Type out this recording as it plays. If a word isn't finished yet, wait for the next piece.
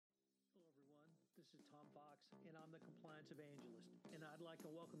This is Tom Fox, and I'm the Compliance Evangelist, and I'd like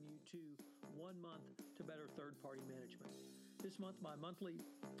to welcome you to 1 Month to Better Third-Party Management. This month, my monthly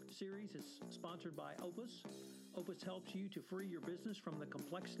series is sponsored by Opus. Opus helps you to free your business from the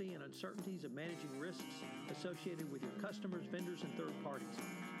complexity and uncertainties of managing risks associated with your customers, vendors, and third parties.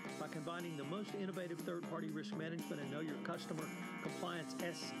 By combining the most innovative third-party risk management and know your customer compliance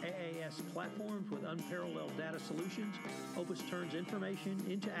SaaS platforms with unparalleled data solutions, Opus turns information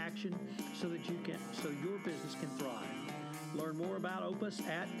into action so your business can thrive. Learn more about Opus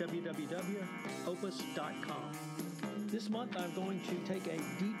at www.opus.com. This month, I'm going to take a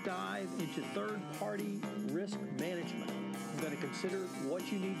deep dive into third-party risk management. I'm going to consider what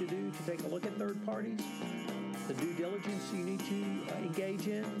you need to do to take a look at third parties, the due diligence you need to engage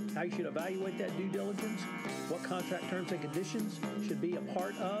in, how you should evaluate that due diligence, what contract terms and conditions should be a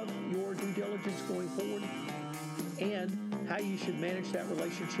part of your due diligence going forward, and how you should manage that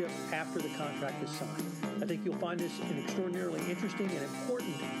relationship after the contract is signed. I think you'll find this an extraordinarily interesting and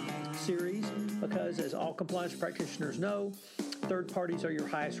important series because, as all compliance practitioners know, third parties are your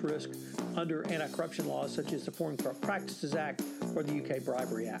highest risk under anti-corruption laws such as the Foreign Corrupt Practices Act or the UK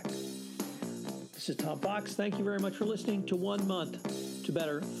Bribery Act. This is Tom Fox. Thank you very much for listening to 1 Month to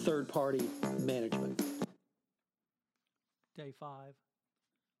Better Third-Party Management. Day 5,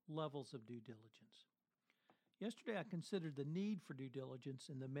 Levels of Due Diligence. Yesterday, I considered the need for due diligence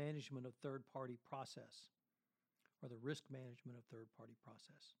in the management of third-party process, or the risk management of third-party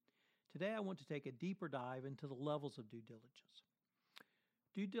process. Today, I want to take a deeper dive into the levels of due diligence.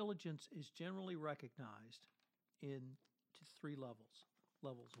 Due diligence is generally recognized into 3 levels,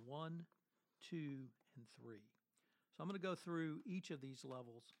 levels 1, 2, and 3. So I'm going to go through each of these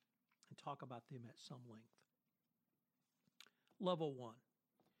levels and talk about them at some length. Level 1.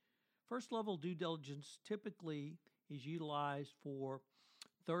 First level due diligence typically is utilized for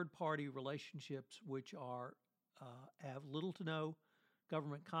third-party relationships which are have little to no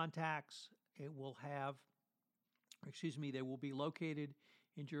government contacts. They will be located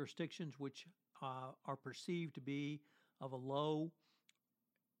in jurisdictions which are perceived to be of a low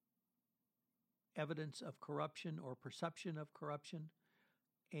evidence of corruption or perception of corruption,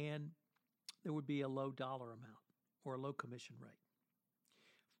 and there would be a low dollar amount or a low commission rate.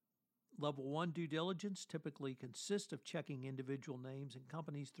 Level 1 due diligence typically consists of checking individual names and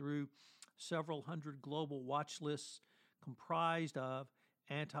companies through several hundred global watch lists comprised of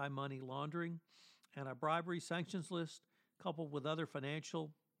anti-money laundering, anti-bribery sanctions list, coupled with other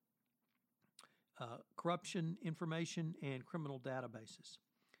financial corruption information and criminal databases.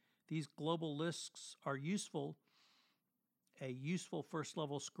 These global lists are a useful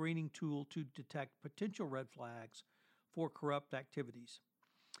first-level screening tool to detect potential red flags for corrupt activities.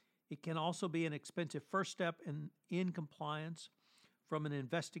 It can also be an expensive first step in compliance from an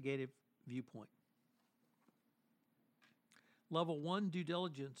investigative viewpoint. Level 1 due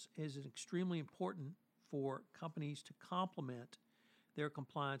diligence is extremely important for companies to complement their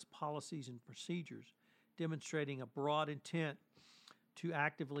compliance policies and procedures, demonstrating a broad intent to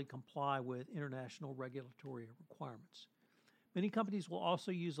actively comply with international regulatory requirements. Many companies will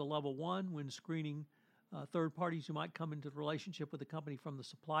also use a level 1 when screening third parties who might come into the relationship with the company from the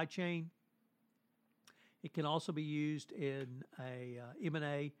supply chain. It can also be used in a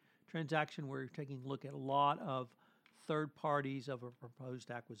M&A transaction where you're taking a look at a lot of third parties of a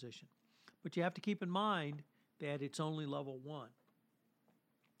proposed acquisition. But you have to keep in mind that it's only level 1.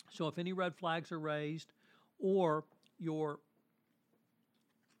 So if any red flags are raised or your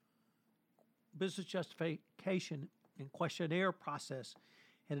business justification and questionnaire process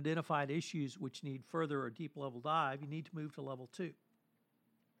and identified issues which need further or deep level dive, you need to move to level 2.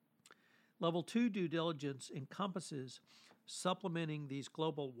 Level 2 due diligence encompasses supplementing these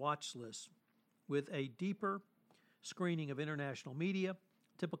global watch lists with a deeper screening of international media,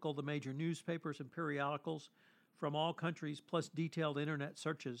 typical of the major newspapers and periodicals from all countries, plus detailed internet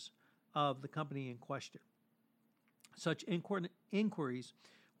searches of the company in question. Such inquiries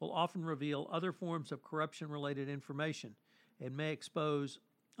will often reveal other forms of corruption-related information and may expose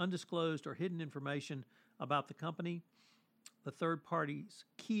undisclosed or hidden information about the company, the third party's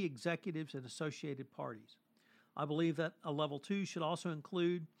key executives, and associated parties. I believe that a level 2 should also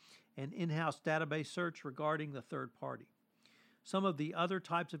include an in-house database search regarding the third party. Some of the other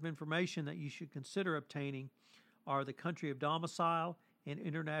types of information that you should consider obtaining are the country of domicile and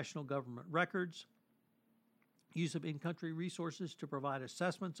international government records, use of in-country resources to provide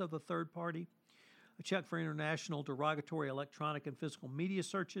assessments of the third party, a check for international derogatory electronic and physical media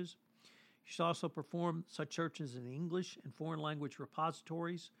searches. You should also perform such searches in English and foreign language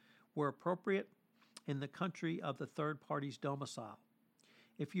repositories where appropriate in the country of the third party's domicile.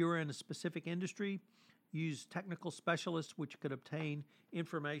 If you're in a specific industry, use technical specialists, which could obtain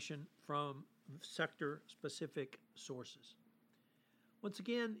information from sector-specific sources. Once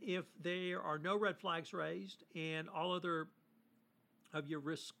again, if there are no red flags raised and all other of your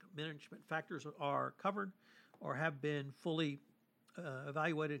risk management factors are covered or have been fully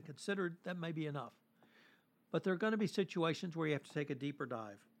evaluated and considered, that may be enough. But there are going to be situations where you have to take a deeper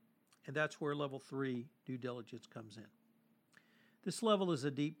dive, and that's where level 3 due diligence comes in. This level is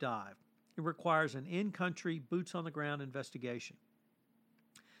a deep dive. It requires an in-country, boots-on-the-ground investigation.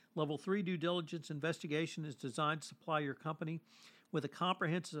 Level 3 due diligence investigation is designed to supply your company with a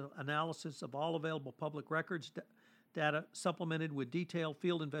comprehensive analysis of all available public records, data supplemented with detailed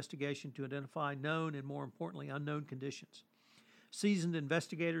field investigation to identify known and, more importantly, unknown conditions. Seasoned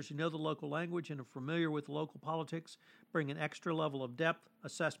investigators who know the local language and are familiar with local politics bring an extra level of depth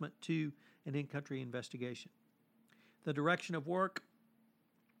assessment to an in-country investigation. The direction of work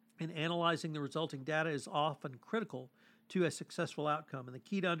in analyzing the resulting data is often critical to a successful outcome, and the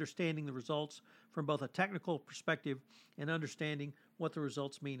key to understanding the results from both a technical perspective and understanding what the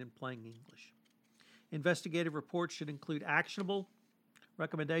results mean in plain English. Investigative reports should include actionable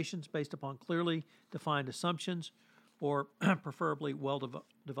recommendations based upon clearly defined assumptions or preferably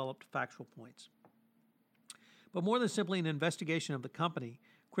well-developed factual points. But more than simply an investigation of the company,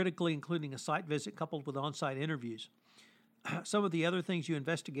 critically including a site visit coupled with on-site interviews, some of the other things you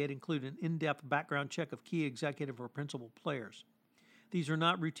investigate include an in-depth background check of key executive or principal players. These are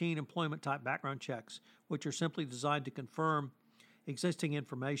not routine employment-type background checks, which are simply designed to confirm existing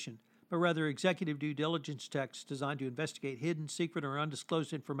information, but rather executive due diligence checks designed to investigate hidden, secret, or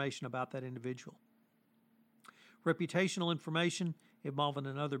undisclosed information about that individual. Reputational information involvement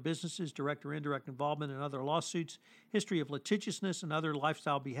in other businesses, direct or indirect involvement in other lawsuits, history of litigiousness, and other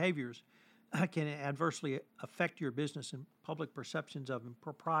lifestyle behaviors can adversely affect your business and public perceptions of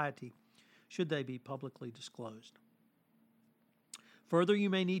impropriety should they be publicly disclosed. Further, you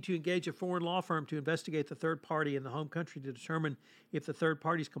may need to engage a foreign law firm to investigate the third party in the home country to determine if the third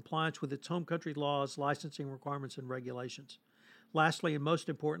party's compliance with its home country laws, licensing requirements, and regulations. Lastly, and most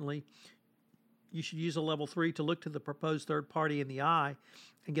importantly, you should use a level 3 to look to the proposed third party in the eye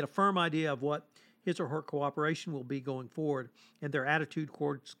and get a firm idea of what his or her cooperation will be going forward, and their attitude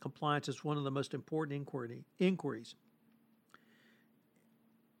towards compliance is one of the most important inquiries.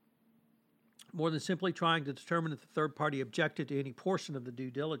 More than simply trying to determine if the third party objected to any portion of the due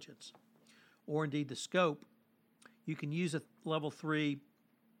diligence, or indeed the scope, you can use a level 3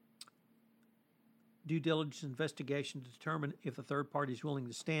 due diligence investigation to determine if the third party is willing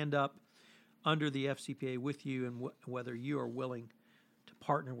to stand up under the FCPA with you and whether you are willing to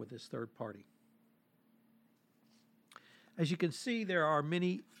partner with this third party. As you can see, there are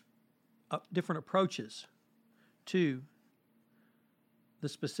many different approaches to the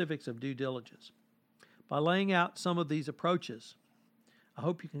specifics of due diligence. By laying out some of these approaches, I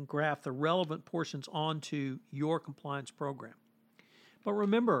hope you can graph the relevant portions onto your compliance program. But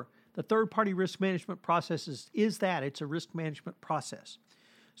remember, the third-party risk management process it's a risk management process.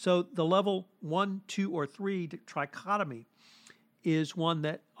 So the level 1, 2, or 3 trichotomy is one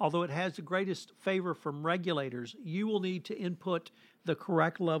that, although it has the greatest favor from regulators, you will need to input the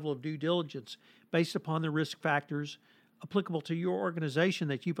correct level of due diligence based upon the risk factors applicable to your organization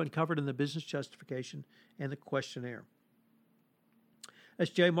that you've uncovered in the business justification and the questionnaire. As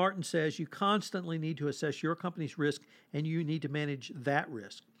Jay Martin says, you constantly need to assess your company's risk and you need to manage that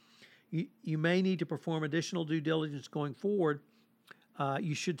risk. You may need to perform additional due diligence going forward.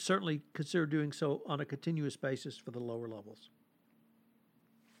 You should certainly consider doing so on a continuous basis for the lower levels.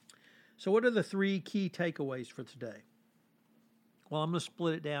 So what are the 3 key takeaways for today? Well, I'm going to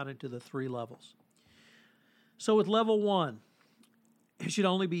split it down into the 3 levels. So with level 1, it should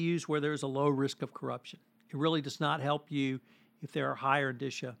only be used where there's a low risk of corruption. It really does not help you if there are higher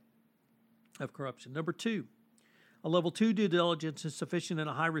indicia of corruption. Number 2, a level 2 due diligence is sufficient in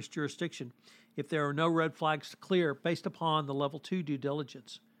a high-risk jurisdiction if there are no red flags to clear based upon the level 2 due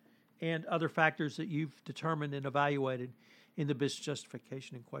diligence and other factors that you've determined and evaluated in the business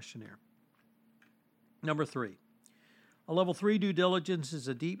justification and questionnaire. Number 3, a level 3 due diligence is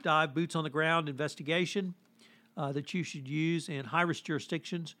a deep dive, boots on the ground investigation that you should use in high-risk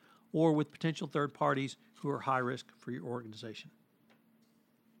jurisdictions or with potential third parties who are high risk for your organization.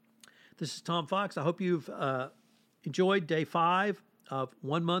 This is Tom Fox. I hope you've enjoyed day 5 of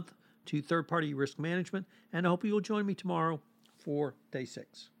 1 month to third-party risk management, and I hope you'll join me tomorrow for day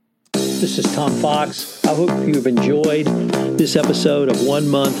 6. This is Tom Fox. I hope you've enjoyed this episode of 1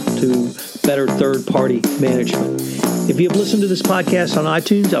 month to better third-party management. If you have listened to this podcast on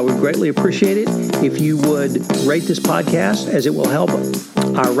iTunes, I would greatly appreciate it if you would rate this podcast, as it will help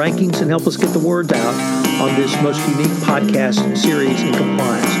our rankings and help us get the word out on this most unique podcast series in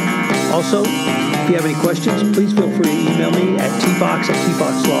compliance. Also, if you have any questions, please feel free to email me at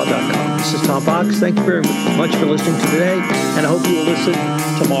tfox@tfoxlaw.com. This is Tom Fox. Thank you very much for listening to today, and I hope you will listen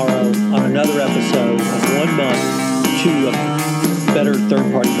tomorrow on another episode of 1 month to better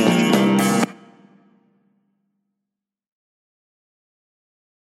third-party management.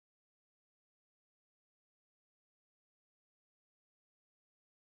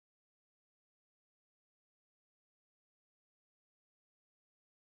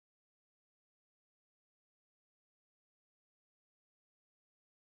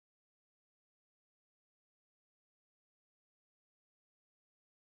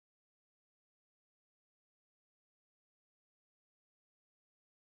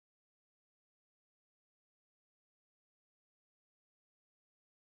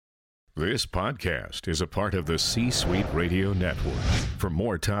 This podcast is a part of the C-Suite Radio Network. For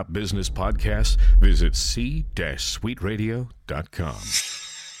more top business podcasts, visit c-suiteradio.com.